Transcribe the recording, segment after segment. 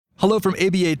Hello from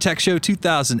ABA Tech Show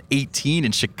 2018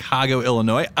 in Chicago,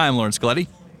 Illinois. I'm Lawrence Galetti.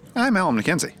 I'm Alan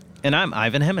McKenzie. And I'm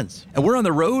Ivan Hemmons. And we're on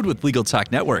the road with Legal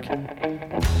Talk Network.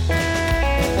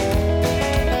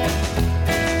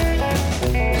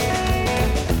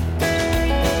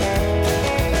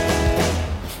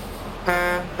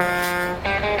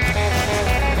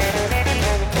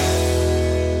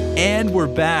 And we're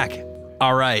back.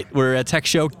 All right, we're at Tech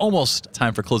Show. Almost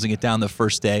time for closing it down the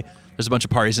first day. There's a bunch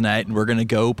of parties tonight, and we're going to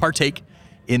go partake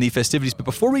in the festivities. But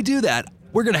before we do that,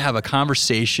 we're going to have a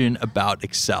conversation about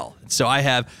Excel. So I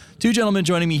have two gentlemen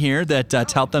joining me here that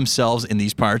tout themselves in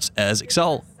these parts as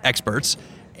Excel experts,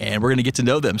 and we're going to get to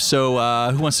know them.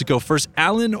 So who wants to go first,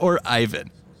 Alan or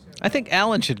Ivan? I think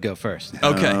Alan should go first.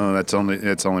 Okay. Oh, it's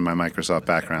only my Microsoft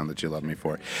background that you love me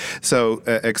for. So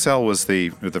Excel was the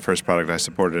first product I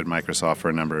supported at Microsoft for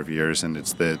a number of years, and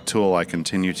it's the tool I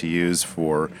continue to use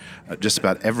for just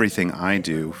about everything I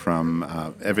do,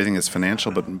 from everything that's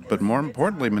financial, but more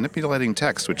importantly, manipulating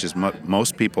text, which is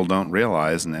most people don't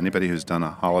realize, and anybody who's done a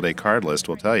holiday card list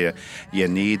will tell you, you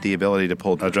need the ability to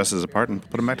pull addresses apart and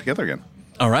put them back together again.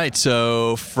 All right,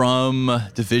 so from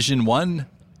Division 1,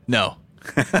 no.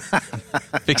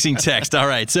 Fixing text. All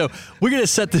right. So we're going to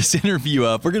set this interview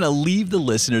up. We're going to leave the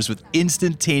listeners with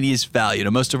instantaneous value.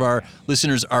 Now, most of our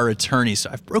listeners are attorneys,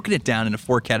 so I've broken it down into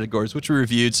 4 categories, which we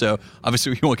reviewed. So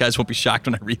obviously, you guys won't be shocked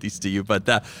when I read these to you, but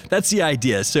that's the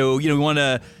idea. So, we want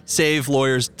to save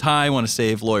lawyers time, want to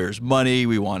save lawyers money.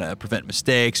 We want to prevent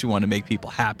mistakes. We want to make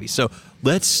people happy. So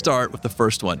let's start with the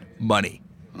first one, money.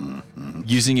 Mm-hmm.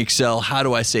 Using Excel, how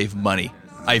do I save money?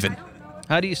 Ivan.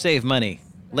 How do you save money?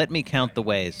 Let me count the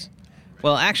ways.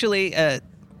 Well, actually,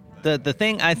 the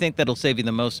thing I think that'll save you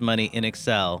the most money in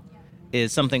Excel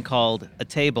is something called a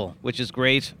table, which is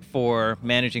great for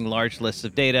managing large lists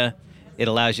of data. It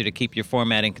allows you to keep your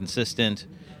formatting consistent,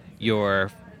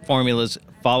 your formulas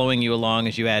following you along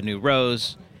as you add new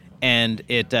rows, and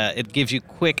it gives you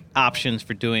quick options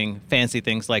for doing fancy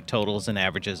things like totals and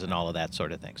averages and all of that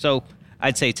sort of thing. So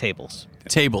I'd say tables.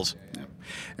 Tables. Yeah.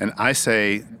 And I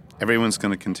say everyone's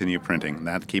going to continue printing.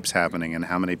 That keeps happening. And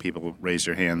how many people, raise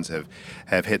your hands,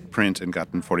 have hit print and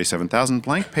gotten 47,000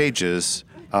 blank pages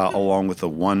along with the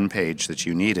one page that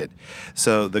you needed?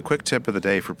 So the quick tip of the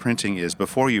day for printing is,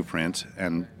 before you print,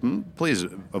 and please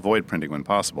avoid printing when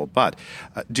possible, but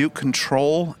do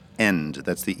Control End,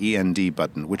 that's the END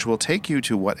button, which will take you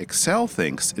to what Excel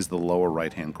thinks is the lower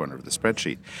right-hand corner of the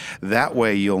spreadsheet. That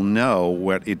way you'll know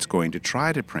what it's going to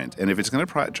try to print. And if it's going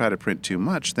to try to print too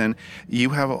much, then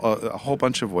you have a whole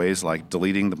bunch of ways, like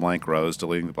deleting the blank rows,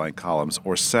 deleting the blank columns,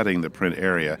 or setting the print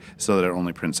area so that it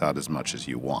only prints out as much as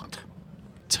you want.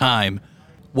 Time.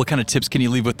 What kind of tips can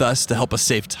you leave with us to help us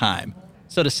save time?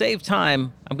 So to save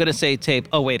time, I'm going to say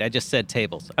I just said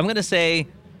tables. I'm going to say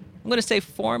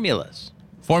formulas.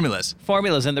 Formulas.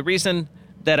 And the reason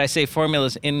that I say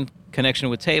formulas in connection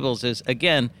with tables is,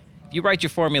 again, if you write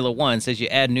your formula once, as you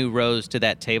add new rows to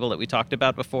that table that we talked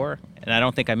about before, and I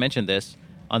don't think I mentioned this,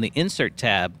 on the Insert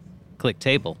tab, click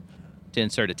Table to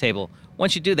insert a table.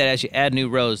 Once you do that, as you add new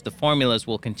rows, the formulas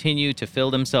will continue to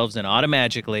fill themselves in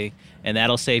automatically, and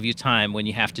that'll save you time when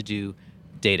you have to do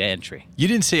data entry. You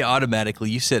didn't say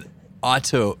automatically, you said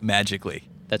auto-magically.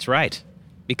 That's right.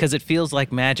 Because it feels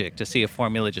like magic to see a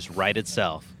formula just write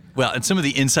itself. Well, and some of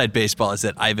the inside baseball is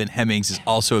that Ivan Hemmings is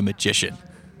also a magician.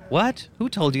 What? Who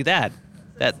told you that?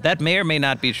 That may or may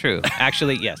not be true.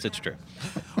 Actually, yes, it's true.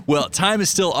 Well, time is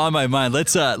still on my mind.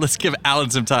 Let's give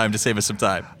Alan some time to save us some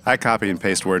time. I copy and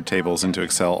paste word tables into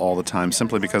Excel all the time,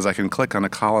 simply because I can click on a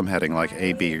column heading like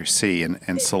A, B, or C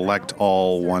and select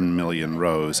all 1 million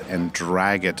rows and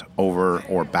drag it over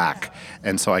or back.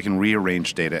 And so I can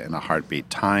rearrange data in a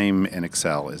heartbeat. Time in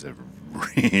Excel is a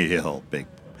real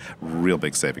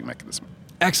big saving mechanism.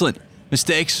 Excellent.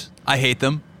 Mistakes, I hate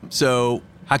them. So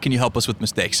how can you help us with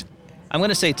mistakes? I'm going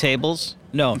to say tables.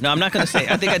 No, I'm not going to say.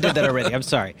 I think I did that already. I'm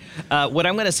sorry. What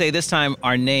I'm going to say this time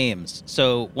are names.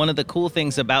 So one of the cool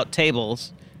things about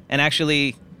tables, and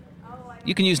actually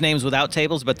you can use names without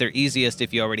tables, but they're easiest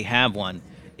if you already have one,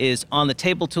 is on the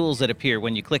table tools that appear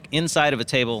when you click inside of a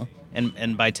table,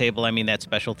 and by table I mean that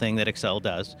special thing that Excel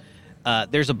does.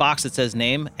 There's a box that says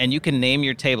name, and you can name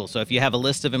your table. So if you have a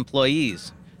list of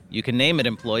employees, you can name it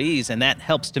employees, and that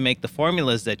helps to make the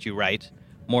formulas that you write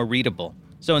more readable.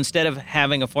 So instead of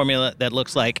having a formula that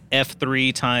looks like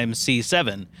F3 times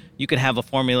C7, you could have a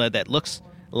formula that looks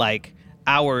like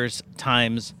hours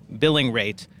times billing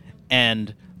rate,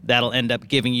 and that'll end up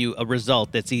giving you a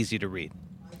result that's easy to read.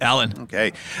 Alan.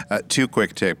 Okay, two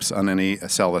quick tips on any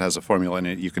cell that has a formula in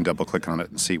it. You can double click on it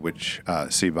and see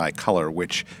see by color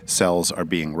which cells are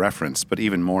being referenced. But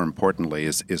even more importantly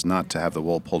is not to have the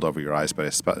wool pulled over your eyes by a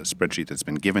spreadsheet that's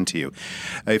been given to you.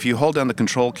 If you hold down the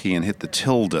control key and hit the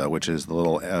tilde, which is the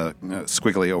little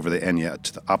squiggly over the Enya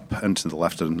to the up and to the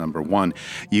left of number 1,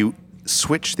 you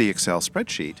switch the Excel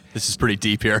spreadsheet. This is pretty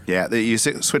deep here. Yeah, you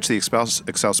switch the Excel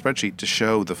spreadsheet to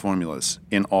show the formulas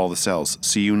in all the cells,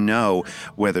 so you know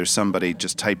whether somebody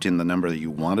just typed in the number that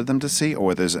you wanted them to see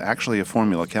or there's actually a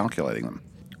formula calculating them.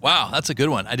 Wow, that's a good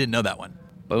one. I didn't know that one.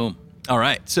 Boom. All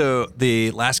right, so the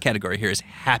last category here is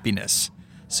happiness.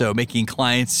 So making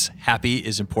clients happy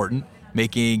is important.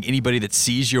 Making anybody that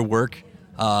sees your work,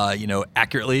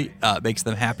 accurately makes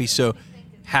them happy. So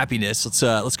happiness.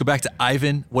 Let's go back to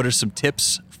Ivan. What are some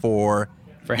tips for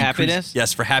happiness?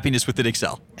 Yes, for happiness within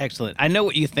Excel. Excellent. I know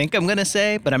what you think I'm going to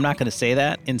say, but I'm not going to say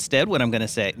that. Instead, what I'm going to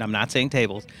say, and I'm not saying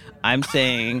tables. I'm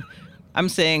saying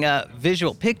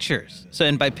visual pictures. So,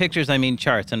 and by pictures I mean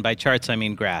charts, and by charts I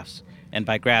mean graphs, and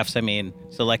by graphs I mean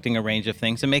selecting a range of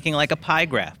things and making like a pie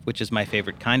graph, which is my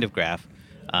favorite kind of graph.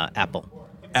 Apple.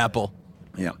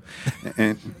 Yeah,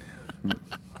 and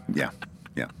yeah.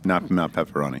 Yeah, not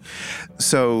pepperoni.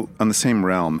 So on the same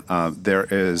realm, there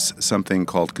is something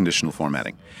called conditional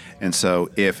formatting. And so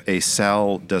if a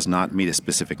cell does not meet a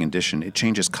specific condition, it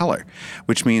changes color,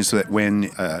 which means that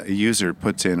when a user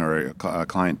puts in or a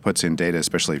client puts in data,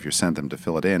 especially if you send them to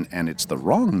fill it in, and it's the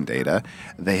wrong data,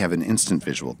 they have an instant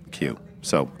visual cue.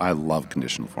 So I love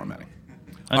conditional formatting.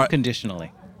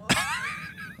 Unconditionally.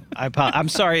 I'm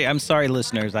sorry,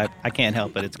 listeners. I can't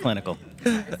help it. It's clinical.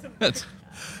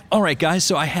 All right, guys.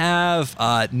 So I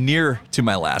have near to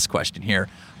my last question here.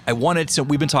 So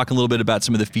we've been talking a little bit about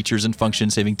some of the features and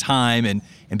functions, saving time and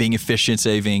being efficient,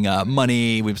 saving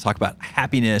money. We've talked about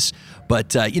happiness. But,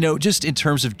 just in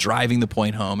terms of driving the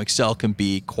point home, Excel can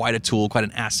be quite a tool, quite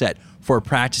an asset for a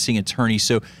practicing attorney.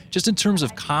 So just in terms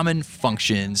of common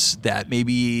functions that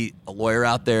maybe a lawyer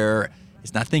out there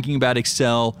is not thinking about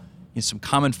Excel, some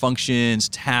common functions,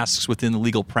 tasks within the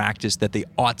legal practice that they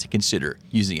ought to consider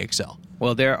using Excel.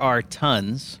 Well, there are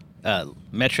tons,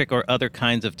 metric or other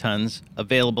kinds of tons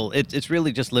available. It's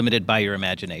really just limited by your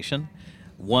imagination.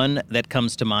 One that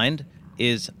comes to mind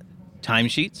is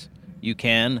timesheets. You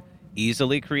can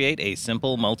easily create a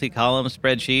simple multi-column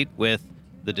spreadsheet with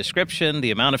the description, the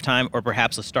amount of time, or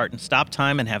perhaps a start and stop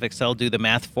time, and have Excel do the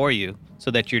math for you so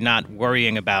that you're not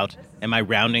worrying about, am I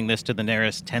rounding this to the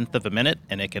nearest tenth of a minute?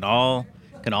 And it can all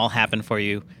happen for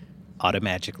you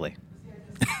automatically.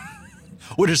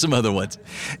 What are some other ones?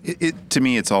 To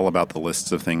me, it's all about the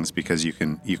lists of things because you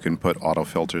can put auto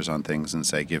filters on things and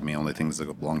say, give me only things that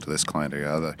belong to this client or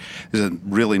the other. There's a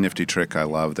really nifty trick I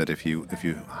love that if you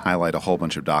highlight a whole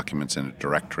bunch of documents in a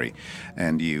directory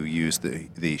and you use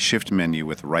the shift menu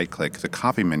with right click, the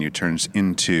copy menu turns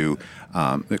into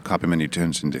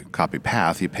copy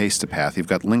path. You paste a path. You've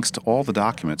got links to all the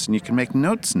documents and you can make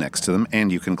notes next to them and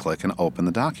you can click and open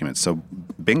the documents. So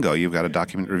bingo, you've got a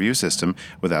document review system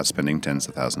without spending tens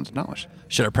of thousands of dollars.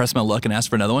 Should I press my luck and ask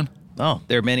for another one? Oh,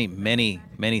 there are many, many,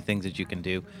 many things that you can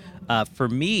do. For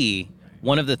me,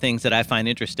 one of the things that I find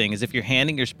interesting is if you're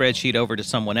handing your spreadsheet over to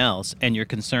someone else and you're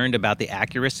concerned about the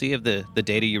accuracy of the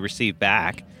data you receive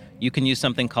back, you can use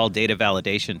something called data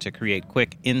validation to create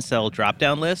quick in-cell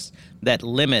drop-down lists that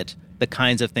limit the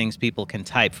kinds of things people can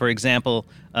type. For example,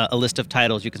 a list of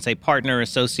titles, you can say partner,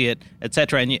 associate,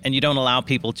 etc., and you don't allow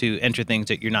people to enter things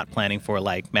that you're not planning for,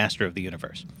 like master of the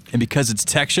universe. And because it's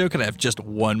Tech Show, can I have just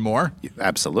one more?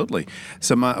 Absolutely.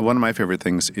 So one of my favorite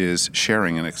things is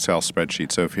sharing an Excel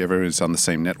spreadsheet. So if everyone's on the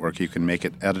same network, you can make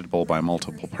it editable by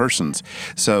multiple persons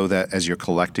so that as you're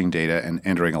collecting data and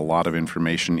entering a lot of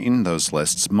information in those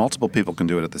lists, multiple people can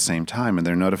do it at the same time, and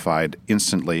they're notified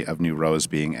instantly of new rows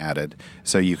being added.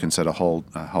 So you can set a whole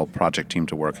project team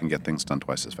to work and get things done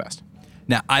twice as fast.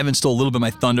 Now, Ivan stole a little bit of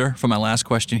my thunder from my last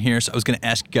question here, so I was going to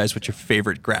ask you guys what your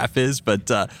favorite graph is,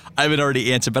 but Ivan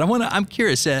already answered. But I'm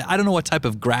curious. I don't know what type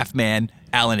of graph man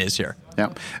Alan is here.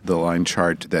 Yeah, the line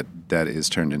chart that is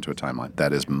turned into a timeline.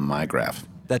 That is my graph.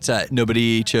 That's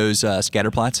nobody chose scatter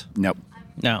plots? Nope.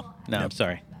 No, I'm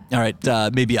sorry. All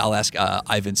right, maybe I'll ask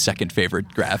Ivan's second favorite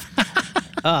graph.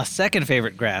 Second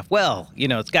favorite graph. Well,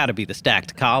 it's got to be the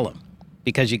stacked column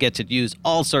because you get to use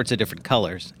all sorts of different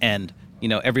colors and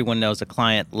everyone knows a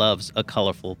client loves a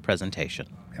colorful presentation.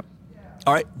 Yep.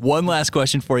 All right, one last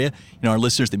question for you. Our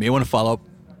listeners, they may want to follow up,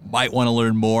 might want to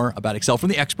learn more about Excel from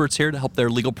the experts here to help their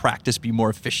legal practice be more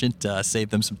efficient, save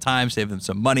them some time, save them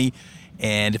some money.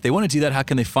 And if they want to do that, how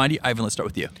can they find you? Ivan, let's start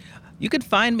with you. You can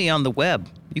find me on the web.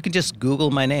 You can just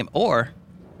Google my name or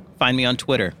find me on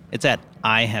Twitter. It's at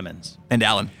iHemmons. And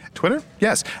Alan. Twitter?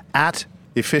 Yes, at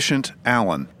Efficient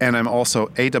Alan. And I'm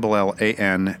also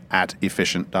ALLAN at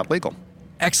efficient.legal.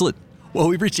 Excellent. Well,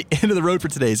 we've reached the end of the road for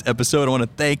today's episode. I want to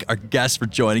thank our guests for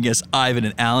joining us, Ivan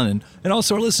and Alan, and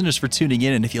also our listeners for tuning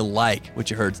in. And if you like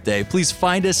what you heard today, please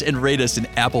find us and rate us in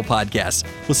Apple Podcasts.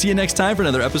 We'll see you next time for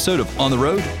another episode of On the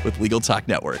Road with Legal Talk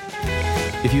Network.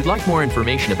 If you'd like more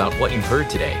information about what you've heard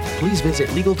today, please visit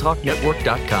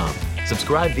LegalTalkNetwork.com.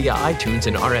 Subscribe via iTunes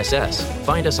and RSS.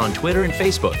 Find us on Twitter and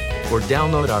Facebook, or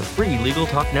download our free Legal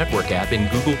Talk Network app in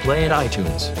Google Play and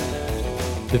iTunes.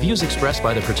 The views expressed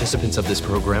by the participants of this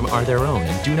program are their own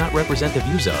and do not represent the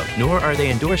views of, nor are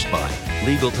they endorsed by,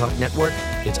 Legal Talk Network,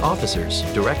 its officers,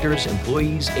 directors,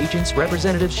 employees, agents,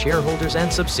 representatives, shareholders,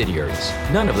 and subsidiaries.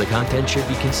 None of the content should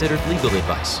be considered legal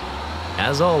advice.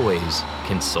 As always,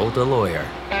 consult a lawyer.